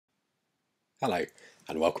Hello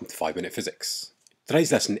and welcome to 5-Minute Physics.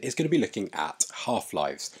 Today's lesson is going to be looking at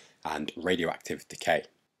half-lives and radioactive decay.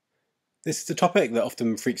 This is a topic that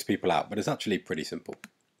often freaks people out, but it's actually pretty simple.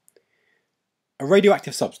 A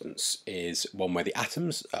radioactive substance is one where the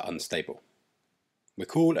atoms are unstable. We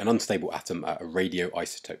call an unstable atom a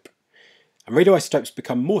radioisotope. And radioisotopes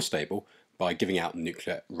become more stable by giving out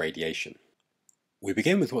nuclear radiation. We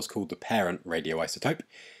begin with what's called the parent radioisotope,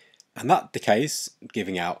 and that decays,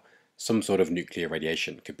 giving out some sort of nuclear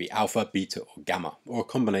radiation. It could be alpha, beta or gamma, or a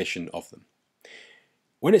combination of them.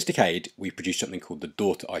 When it's decayed, we produce something called the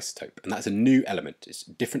daughter isotope, and that's a new element. It's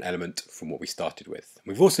a different element from what we started with.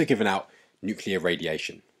 We've also given out nuclear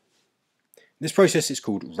radiation. This process is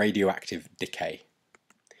called radioactive decay.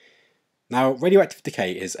 Now, radioactive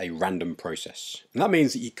decay is a random process, and that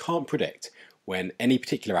means that you can't predict when any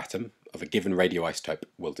particular atom of a given radioisotope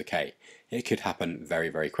will decay. It could happen very,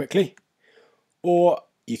 very quickly, or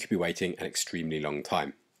you could be waiting an extremely long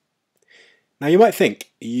time. Now you might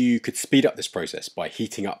think you could speed up this process by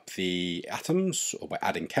heating up the atoms or by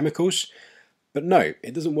adding chemicals, but no,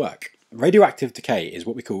 it doesn't work. Radioactive decay is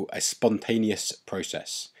what we call a spontaneous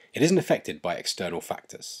process. It isn't affected by external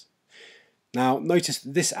factors. Now notice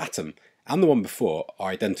this atom and the one before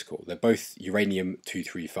are identical. They're both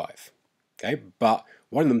uranium-235. Okay, but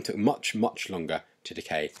one of them took much longer to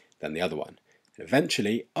decay than the other one. And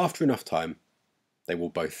eventually, after enough time, they will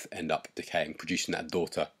both end up decaying, producing that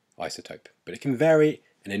daughter isotope. But it can vary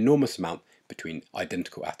an enormous amount between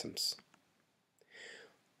identical atoms.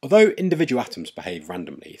 Although individual atoms behave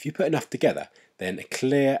randomly, if you put enough together, then a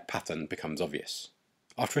clear pattern becomes obvious.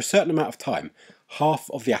 After a certain amount of time,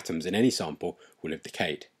 half of the atoms in any sample will have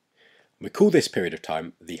decayed. We call this period of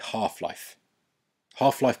time the half-life.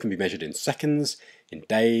 Half-life can be measured in seconds, in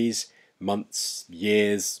days, months,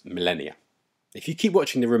 years, millennia. If you keep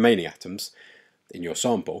watching the remaining atoms in your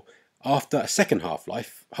sample, after a second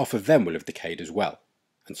half-life, half of them will have decayed as well,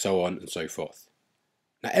 and so on and so forth.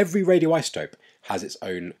 Now every radioisotope has its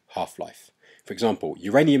own half-life. For example,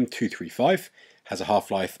 uranium-235 has a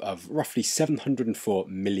half-life of roughly 704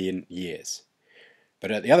 million years.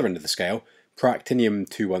 But at the other end of the scale,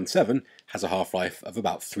 proactinium-217 has a half-life of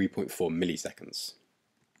about 3.4 milliseconds.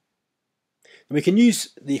 And we can use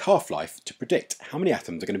the half-life to predict how many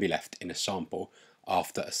atoms are going to be left in a sample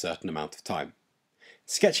after a certain amount of time.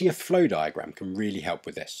 Sketching a flow diagram can really help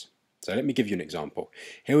with this. So let me give you an example.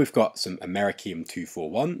 Here we've got some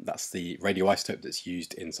americium-241, that's the radioisotope that's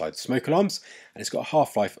used inside smoke alarms, and it's got a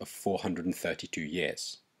half-life of 432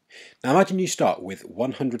 years. Now imagine you start with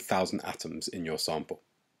 100,000 atoms in your sample.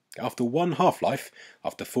 After one half-life,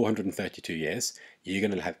 after 432 years, you're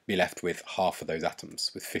going to be left with half of those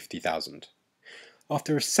atoms, with 50,000.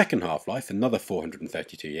 After a second half-life, another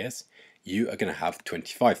 432 years, you are going to have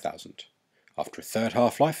 25,000. After a third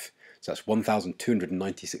half-life, so that's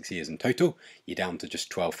 1,296 years in total, you're down to just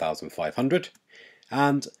 12,500.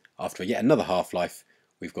 And after yet another half-life,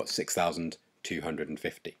 we've got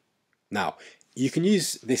 6,250. Now, you can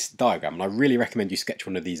use this diagram, and I really recommend you sketch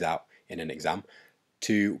one of these out in an exam,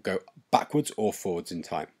 to go backwards or forwards in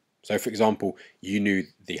time. So for example, you knew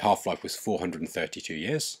the half-life was 432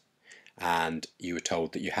 years, and you were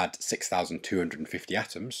told that you had 6,250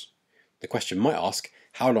 atoms. The question might ask,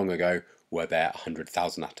 how long ago were there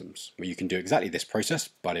 100,000 atoms? Well, you can do exactly this process,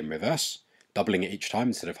 but in reverse, doubling it each time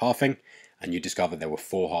instead of halving, and you discover there were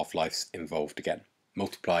 4 half-lives involved again.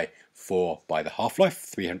 Multiply 4 by the half-life,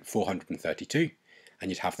 432, and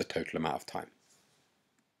you'd have the total amount of time.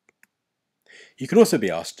 You can also be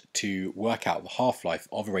asked to work out the half-life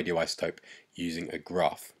of a radioisotope using a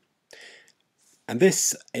graph. And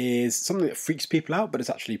this is something that freaks people out, but it's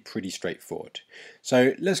actually pretty straightforward.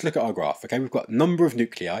 So let's look at our graph. Okay, we've got number of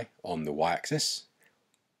nuclei on the y-axis,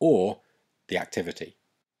 or the activity.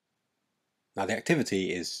 Now the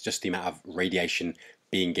activity is just the amount of radiation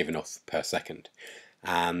being given off per second.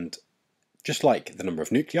 And just like the number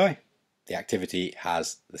of nuclei, the activity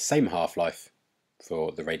has the same half-life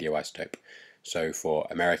for the radioisotope. So for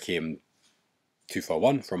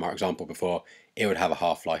americium-241, from our example before, it would have a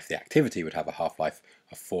half-life, the activity would have a half-life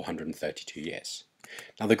of 432 years.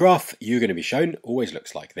 Now the graph you're going to be shown always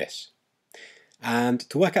looks like this. And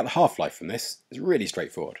to work out the half-life from this is really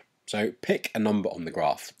straightforward. So pick a number on the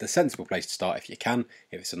graph. The sensible place to start, if you can,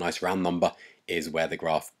 if it's a nice round number, is where the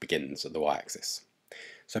graph begins at the y-axis.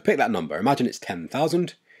 So pick that number, imagine it's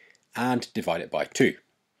 10,000, and divide it by 2.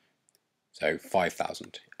 So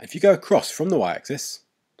 5,000. If you go across from the y-axis,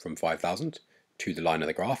 from 5,000, to the line of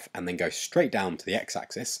the graph, and then go straight down to the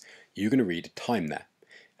x-axis, you're going to read a time there.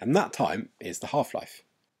 And that time is the half-life.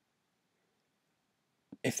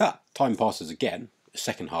 If that time passes again, a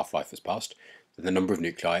second half-life has passed, then the number of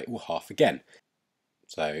nuclei will half again.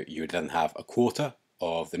 So you would then have a quarter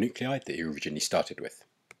of the nuclei that you originally started with.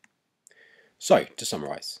 So, to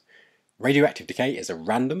summarise, radioactive decay is a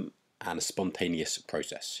random and a spontaneous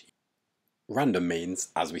process. Random means,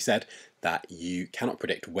 as we said, that you cannot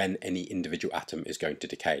predict when any individual atom is going to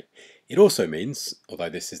decay. It also means, although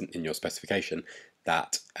this isn't in your specification,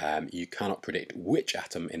 that you cannot predict which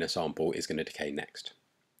atom in a sample is going to decay next.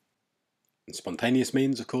 And spontaneous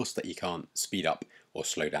means, of course, that you can't speed up or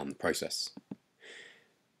slow down the process.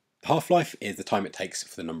 The half-life is the time it takes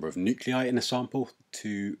for the number of nuclei in a sample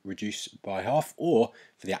to reduce by half, or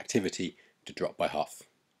for the activity to drop by half.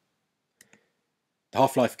 The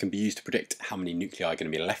half-life can be used to predict how many nuclei are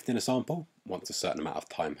going to be left in a sample once a certain amount of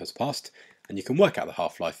time has passed, and you can work out the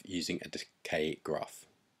half-life using a decay graph.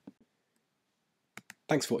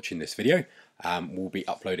 Thanks for watching this video. We'll be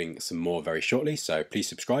uploading some more very shortly, so please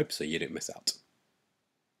subscribe so you don't miss out.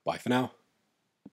 Bye for now.